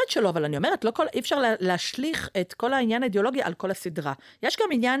תנצח. אני אומרת שלא, אבל אני אומרת, אי אפשר להשליך את כל העניין האידיאולוגי על כל הסדרה. יש גם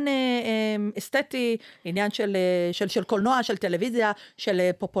עניין אסתטי, עניין של קולנוע, של טלוויזיה, של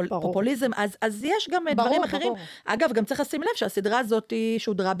פופוליזם, אז יש גם דברים אחרים. אגב, גם צריך לשים לב שהסדרה הזאת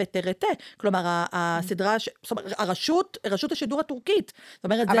שודרה בטרטה, כלומר, הסדרה, רשות השידור הטורקית, זאת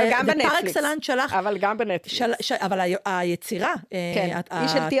אומרת, זה פר אקסלנס שלך. אבל גם בנטפליקס. אבל היצירה,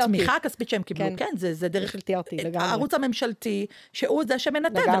 התמיכה הכספית שהם קיבלו, כן, זה דרך הערוץ הממשלתי, שהוא זה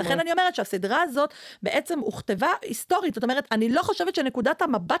שמנתן, ולכן אני אומרת שהסדרה הזאת בעצם הוכתבה היסטורית, זאת אומרת, אני לא חושבת שנקודת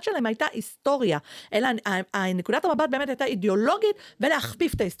המבט שלהם הייתה היסטוריה, אלא נקודת המבט באמת הייתה אידיאולוגית,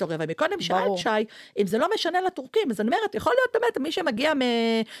 ולהכפיף את ההיסטוריה, ומקודם שאלת שי, אם זה לא משנה לטורקים, אז אני אומרת, יכול להיות באמת, מי שמגיע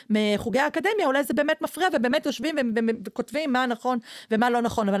מחוגי האקדמיה, אולי זה באמת מפריע, ובאמת יושבים וכותבים מה נכון ומה לא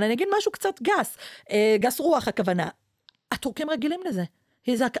נכון, אבל אני אגיד משהו קצת גס רוח הכוונה, הטורקים רגילים לזה.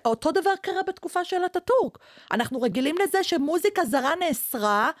 אותו דבר קרה בתקופה של אטאטורק. אנחנו רגילים לזה שמוזיקה זרה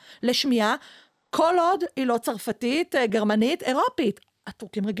נאסרה לשמיעה, כל עוד היא לא צרפתית, גרמנית, אירופית.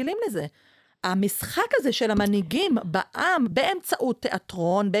 הטורקים רגילים לזה. המשחק הזה של המנהיגים בעם, באמצעות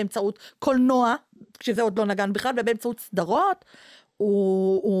תיאטרון, באמצעות קולנוע, כשזה עוד לא נגן בכלל, ובאמצעות סדרות,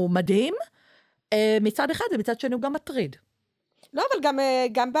 הוא מדהים, מצד אחד, ומצד שני הוא גם מטריד. לא, אבל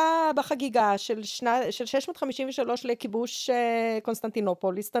גם בחגיגה של 653 לכיבוש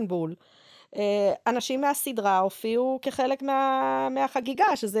קונסטנטינופול, איסטנבול, אנשים מהסדרה הופיעו כחלק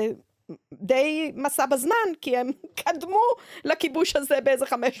מהחגיגה, שזה די מסע בזמן, כי הם קדמו לכיבוש הזה באיזה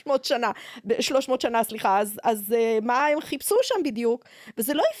 300 שנה, סליחה, אז מה הם חיפשו שם בדיוק,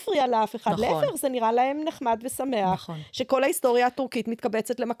 וזה לא הפריע לאף אחד, נכון. להפך, זה נראה להם נחמד ושמח, נכון. שכל ההיסטוריה הטורקית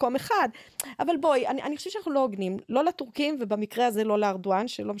מתקבצת למקום אחד, אבל בואי, אני חושבת שאנחנו לא הוגנים, לא לטורקים, ובמקרה הזה לא לארדואן,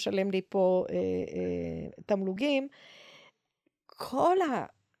 שלא משלם לי פה תמלוגים, כל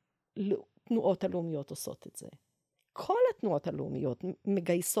התנועות הלאומיות עושות את זה. כל התנועות הלאומיות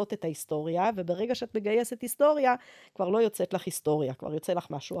מגייסות את ההיסטוריה, וברגע שאת מגייסת היסטוריה, כבר לא יוצאת לך היסטוריה, כבר יוצא לך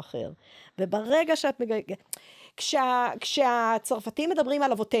משהו אחר. וברגע שאת כשהצרפתים מדברים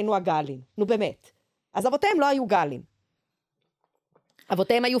על אבותינו הגלים, נו באמת, אז אבותיהם לא היו גלים.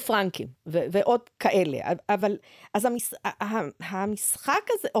 אבותיהם היו פרנקים, ועוד כאלה. אבל, אז המשחק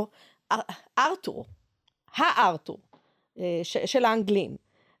הזה, או ארתור, הארתור של האנגלים,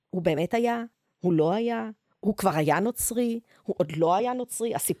 הוא באמת היה, הוא לא היה, הוא כבר היה נוצרי, הוא עוד לא היה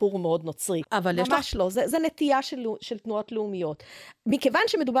נוצרי, הסיפור הוא מאוד נוצרי. אבל ממש לא, זה נטייה של תנועות לאומיות. מכיוון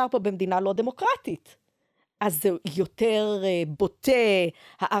שמדובר פה במדינה לא דמוקרטית, אז זה יותר בוטה,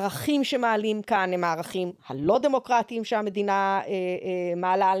 הערכים שמעלים כאן הם הערכים הלא דמוקרטיים שהמדינה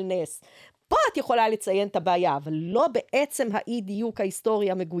מעלה על נס. פה את יכולה לציין את הבעיה, אבל לא בעצם האי דיוק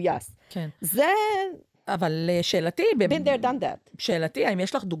ההיסטורי המגויס. כן. זה... אבל שאלתי... been there, done that. שאלתי, האם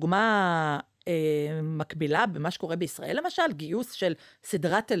יש לך דוגמה מקבילה במה שקורה בישראל, למשל, גיוס של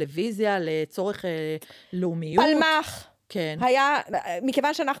סדרת טלוויזיה לצורך לאומיות? פלמח. כן. היה,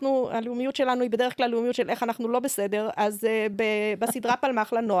 מכיוון שאנחנו, הלאומיות שלנו היא בדרך כלל לאומיות של איך אנחנו לא בסדר, אז בסדרה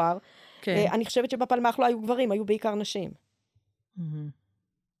פלמח לנוער, כן. אני חושבת שבפלמח לא היו גברים, היו בעיקר נשים.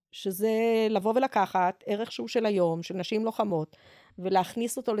 שזה לבוא ולקחת ערך שהוא של היום, של נשים לוחמות,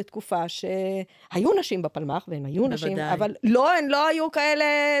 ולהכניס אותו לתקופה שהיו נשים בפלמח, והן היו נשים, אבל לא, הן לא היו כאלה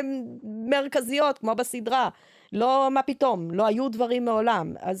מרכזיות, כמו בסדרה. לא, מה פתאום, לא היו דברים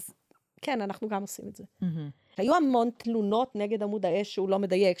מעולם. אז כן, אנחנו גם עושים את זה. היו המון תלונות נגד עמוד האש שהוא לא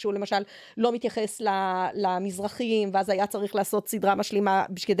מדייק, שהוא למשל לא מתייחס למזרחים, ואז היה צריך לעשות סדרה משלימה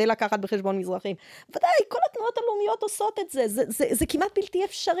כדי לקחת בחשבון מזרחים. ודאי, כל התנועות הלאומיות עושות את זה. זה כמעט בלתי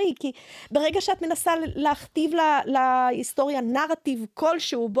אפשרי, כי ברגע שאת מנסה להכתיב להיסטוריה נרטיב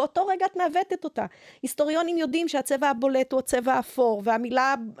כלשהו, באותו רגע את מעוותת אותה. היסטוריונים יודעים שהצבע הבולט הוא הצבע האפור,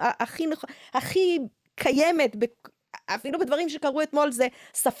 והמילה הכי קיימת אפילו בדברים שקראו אתמול זה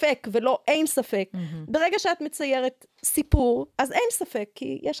ספק ולא אין ספק. ברגע שאת מציירת סיפור, אז אין ספק,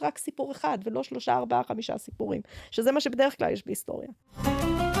 כי יש רק סיפור אחד, ולא 3, 4, 5 סיפורים. שזה מה שבדרך כלל יש בהיסטוריה.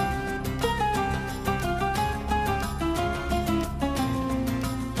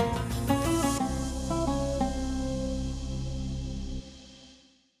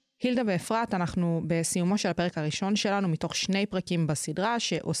 הילדה ואפרת, אנחנו בסיומו של הפרק הראשון שלנו, מתוך 2 פרקים בסדרה,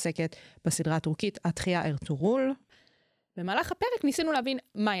 שעוסקת בסדרה הטורקית, התחייה ארטורול. במהלך הפרק ניסינו להבין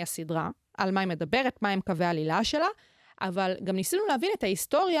מהי הסדרה, על מה היא מדברת, מהם קווי העלילה שלה, אבל גם ניסינו להבין את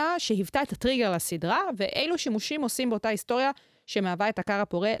ההיסטוריה שהיוותה את הטריגר לסדרה, ואילו שימושים עושים באותה היסטוריה שמהווה את הכר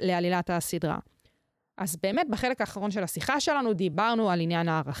הפורה לעלילת הסדרה. אז באמת בחלק האחרון של השיחה שלנו דיברנו על עניין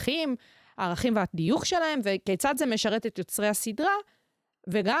הערכים והדיוק שלהם, וכיצד זה משרת את יוצרי הסדרה,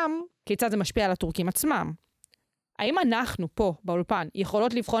 וגם כיצד זה משפיע על הטורקים עצמם. האם אנחנו פה, באולפן,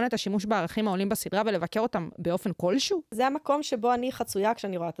 יכולות לבחון את השימוש בערכים העולים בסדרה ולבקר אותם באופן כלשהו? זה המקום שבו אני חצויה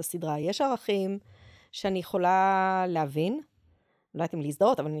כשאני רואה את הסדרה. יש ערכים שאני יכולה להבין, לא יודעת אם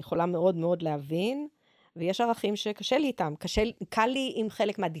להזדהות, אבל אני יכולה מאוד מאוד להבין, ויש ערכים שקשה לי איתם. קל לי עם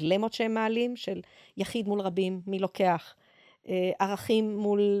חלק מהדילמות שהם מעלים, של יחיד מול רבים, מי לוקח, ערכים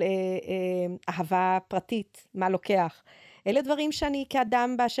מול אהבה פרטית, מה לוקח. אלה דברים שאני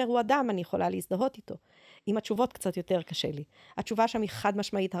כאדם באשר הוא אדם, אני יכולה להזדהות איתו. עם התשובות קצת יותר קשה לי. התשובה שם היא חד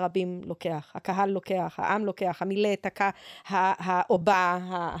משמעית, הרבים לוקח, הקהל לוקח, העם לוקח, המילט, האובה,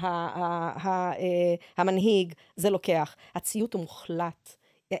 המנהיג, זה לוקח. הציות הוא מוחלט.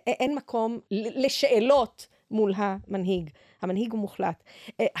 אין מקום לשאלות מול המנהיג. המנהיג הוא מוחלט.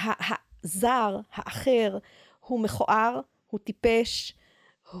 הזר, האחר, הוא מכוער, הוא טיפש,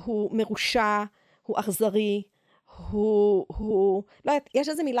 הוא מרושע, הוא אכזרי, לא יודעת, יש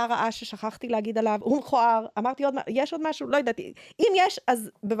איזו מילה רעה ששכחתי להגיד עליו, הוא מכוער, אמרתי עוד, יש עוד משהו, לא יודעת, אם יש,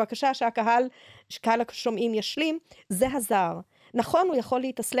 אז בבקשה שקהל השומעים ישלים, זה הזר. נכון, הוא יכול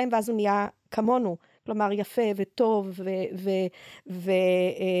להתאסלם ואז הוא נהיה כמונו, כלומר יפה וטוב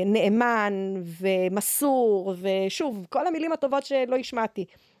ונאמן ומסור, ושוב, כל המילים הטובות שלא השמעתי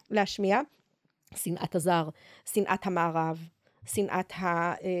להשמיע, שנאת הזר, שנאת המערב,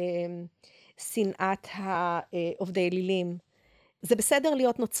 שנאת העובדי אלילים. זה בסדר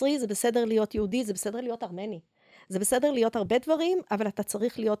להיות נוצרי, זה בסדר להיות יהודי, זה בסדר להיות ארמני. זה בסדר להיות הרבה דברים, אבל אתה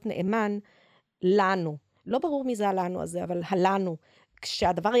צריך להיות נאמן לנו. לא ברור מי זה הלנו הזה, אבל הלנו.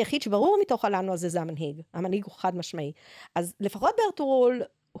 כשהדבר היחיד שברור מתוך הלנו הזה זה המנהיג. המנהיג הוא חד משמעי. אז לפחות בארטורול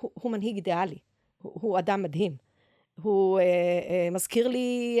הוא מנהיג אידיאלי. הוא אדם מדהים. הוא מזכיר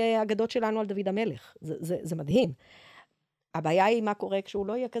לי אגדות שלנו על דוד המלך. זה מדהים. הבעיה היא מה קורה כשהוא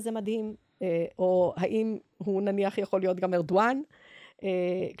לא יהיה כזה מדהים, או האם הוא נניח יכול להיות גם ארדואן.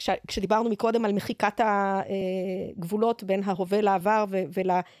 כשדיברנו מקודם על מחיקת הגבולות בין ההווה לעבר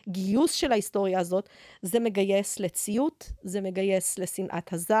ולגיוס של ההיסטוריה הזאת, זה מגייס לציות, זה מגייס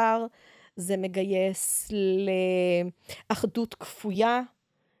לשנאת הזר, זה מגייס לאחדות כפויה,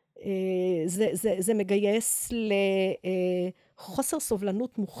 זה מגייס לחוסר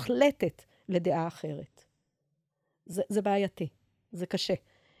סובלנות מוחלטת לדעה אחרת. זה בעייתי, זה קשה.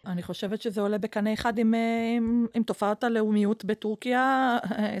 אני חושבת שזה עולה בקנה אחד עם תופעת הלאומיות בטורקיה,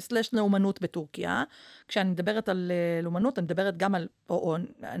 סלש לאומנות בטורקיה. כשאני מדברת על לאומנות, אני מדברת גם על, או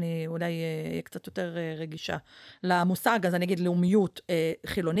אני אולי קצת יותר רגישה למושג, אז אני אגיד לאומיות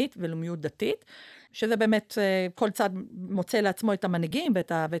חילונית ולאומיות דתית, שזה באמת כל צד מוצא לעצמו את המנהיגים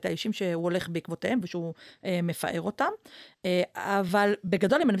ואת האישים שהוא הולך בעקבותיהם ושהוא מפאר אותם. אבל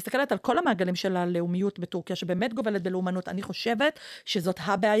בגדול, אם אני מסתכלת על כל המעגלים של הלאומיות בטורקיה, שבאמת גובלת בלאומנות, אני חושבת שזאת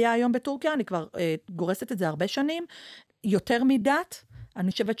הבעיה היום בטורקיה, אני כבר גורסת את זה הרבה שנים, יותר מדת,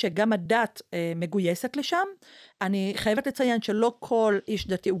 אני חושבת שגם הדת מגויסת לשם. אני חייבת לציין שלא כל איש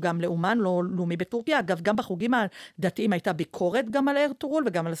דתי הוא גם לאומן, לא לאומי בטורקיה. אגב, גם בחוגים הדתיים הייתה ביקורת גם על ארטורול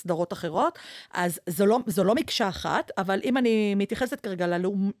וגם על סדרות אחרות. אז זו לא מקשה אחת, אבל אם אני מתייחסת כרגע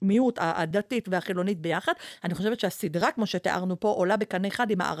ללאומיות הדתית והחילונית ביחד, אני חושבת שהסדרה, כמו שתיארנו פה, עולה בקנה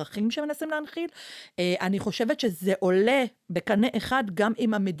אחד עם הערכים שמנסים להנחיל. אני חושבת שזה עולה בקנה אחד גם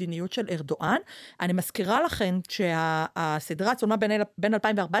עם המדיניות של ארדואן. אני מזכירה לכם שהסדרה צולמה בין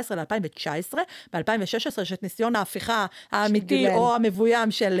 2014 ל-2019, ב-2016 יש את ניסיון ההפיכה האמיתי או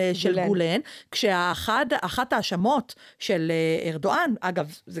המבוים של גולן, כשאחת האשמות של ארדואן,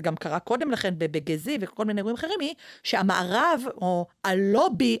 אגב, זה גם קרה קודם לכן בגזי וכל מיני אירועים אחרים, היא שהמערב או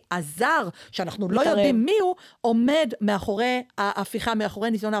הלובי הזר, שאנחנו לא יודעים מי הוא, עומד מאחורי ההפיכה,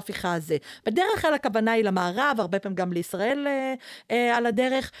 מאחורי ניסיון ההפיכה הזה. בדרך כלל הכוונה היא למערב, הרבה פעמים גם לישראל על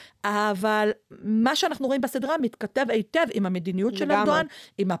הדרך, אבל מה שאנחנו רואים בסדרה מתכתב היטב עם המדיניות של ארדואן,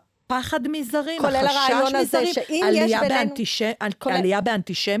 עם הפחד מזרים, החשש מזרים, עלייה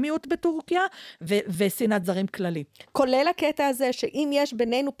באנטישמיות בטורקיה, ושנאת זרים כללי. כולל הקטע הזה שאם יש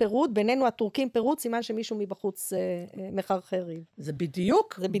בינינו פירוד, בינינו הטורקים פירוד, סימן שמישהו מבחוץ מחרחר ריב. זה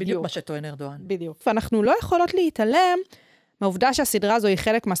בדיוק מה שטוען ארדואן. בדיוק. ואנחנו לא יכולות להתעלם מהעובדה שהסדרה הזו היא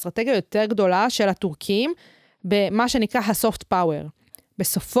חלק מהאסטרטגיה יותר גדולה של הטורקים, במה שנקרא הסופט פאוור.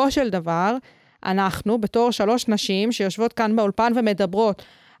 בסופו של דבר, אנחנו בתור 3 נשים שיושבות כאן באולפן ומדברות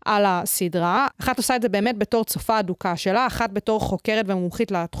על הסדרה, אחת עושה את זה באמת בתור צופה אדוקה שלה, אחת בתור חוקרת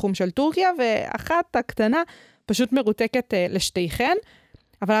ומומחית לתחום של טורקיה, ואחת הקטנה פשוט מרותקת לשתיכן,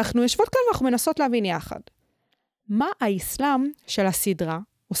 אבל אנחנו יושבות כאן ואנחנו מנסות להבין יחד. מה האסלאם של הסדרה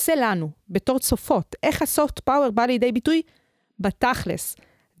עושה לנו בתור צופות? איך הסופט פאוור בא לידי ביטוי בתכלס?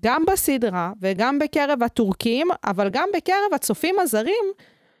 גם בסדרה וגם בקרב הטורקים, אבל גם בקרב הצופים הזרים,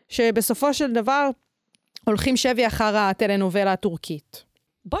 שבסופו של דבר הולכים שבי אחר הטלנובלה הטורקית.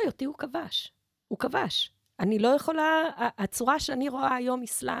 בואי, אותי הוא כבש. הוא כבש. אני לא יכולה, הצורה שאני רואה היום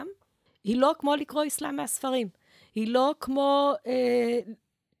אסלאם, היא לא כמו לקרוא אסלאם מהספרים. היא לא כמו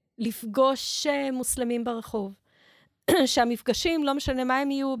לפגוש מוסלמים ברחוב. שהמפגשים, לא משנה מה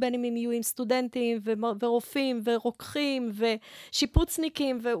הם יהיו, בין אם הם יהיו עם סטודנטים ורופאים ורוקחים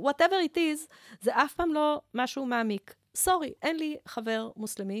ושיפוצניקים ו-whatever it is, זה אף פעם לא משהו מעמיק. סורי, אין לי חבר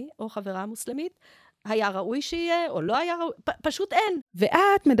מוסלמי או חברה מוסלמית, היה ראוי שיהיה או לא היה ראוי, פשוט אין.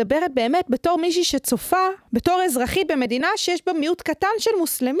 ואת מדברת באמת בתור מישהי שצופה, בתור אזרחית במדינה שיש בה מיעוט קטן של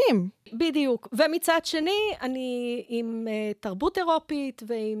מוסלמים. בדיוק, ומצד שני, אני עם תרבות אירופית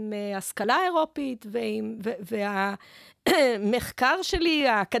ועם השכלה אירופית והמחקר שלי,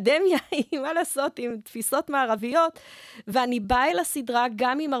 האקדמיה, מה לעשות, עם תפיסות מערביות, ואני באה אל הסדרה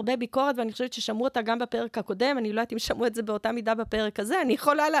גם עם הרבה ביקורת, ואני חושבת ששמעו אותה גם בפרק הקודם, אני לא יודעת אם שמעו את זה באותה מידה בפרק הזה, אני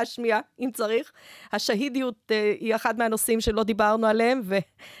יכולה להשמיע, אם צריך. השהידיות היא אחד מהנושאים שלא דיברנו עליהם,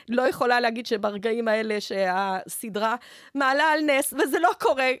 ולא יכולה להגיד שברגעים האלה שהסדרה מעלה על נס, וזה לא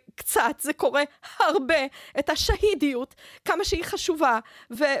קורה קצת, זה קורה הרבה, את השהידיות, כמה שהיא חשובה,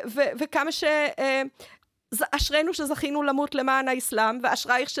 וכמה אשרינו שזכינו למות למען האסלאם,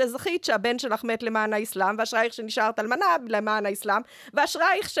 ואשרייך שזכית שהבן שלך מת למען האסלאם, ואשרייך שנשארת אלמנה למען האסלאם,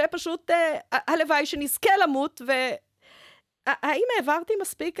 ואשרייך שפשוט הלוואי שנזכה למות, האם העברתי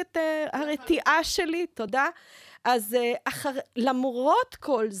מספיק את הרתיעה שלי? תודה. אז למרות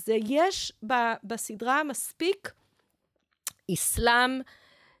כל זה, יש בסדרה מספיק אסלאם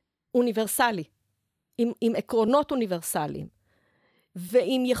אוניברסלי, עם עקרונות אוניברסליים,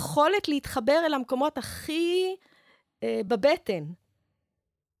 ועם יכולת להתחבר אל המקומות הכי בבטן,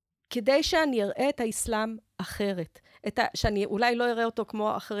 כדי שאני אראה את האסלאם אחרת. שאני אולי לא אראה אותו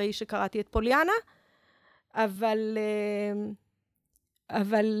כמו אחרי שקראתי את פוליאנה,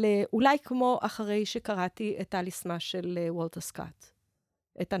 אבל אולי כמו אחרי שקראתי את טליסמה של וולטר סקוט.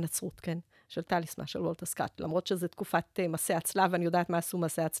 את הנצרות, כן? של טליסמה של וולטר סקוט. למרות שזו תקופת מסע הצלב, אני יודעת מה עשו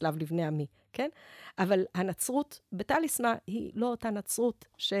מסע הצלב לבני עמי, כן? אבל הנצרות בטליסמה היא לא אותה נצרות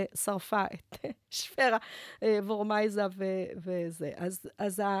ששרפה את שפרה, וורמייזה וזה.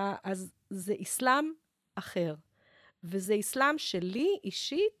 אז זה אסלאם אחר. וזה אסלאם שלי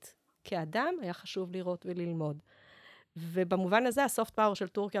אישית, כאדם, היה חשוב לראות וללמוד. ובמובן הזה, הסופט פאוור של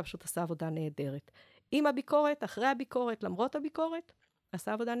טורקיה פשוט עשה עבודה נהדרת. עם הביקורת, אחרי הביקורת, למרות הביקורת,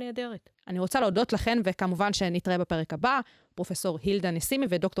 עשה עבודה נהדרת. אני רוצה להודות לכן, וכמובן שנתראה בפרק הבא, פרופסור הילדה נסימי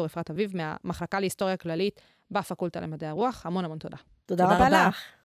ודוקטור אפרת אביב מהמחלקה להיסטוריה כללית בפקולטה למדעי הרוח. המון המון תודה. תודה רבה לך.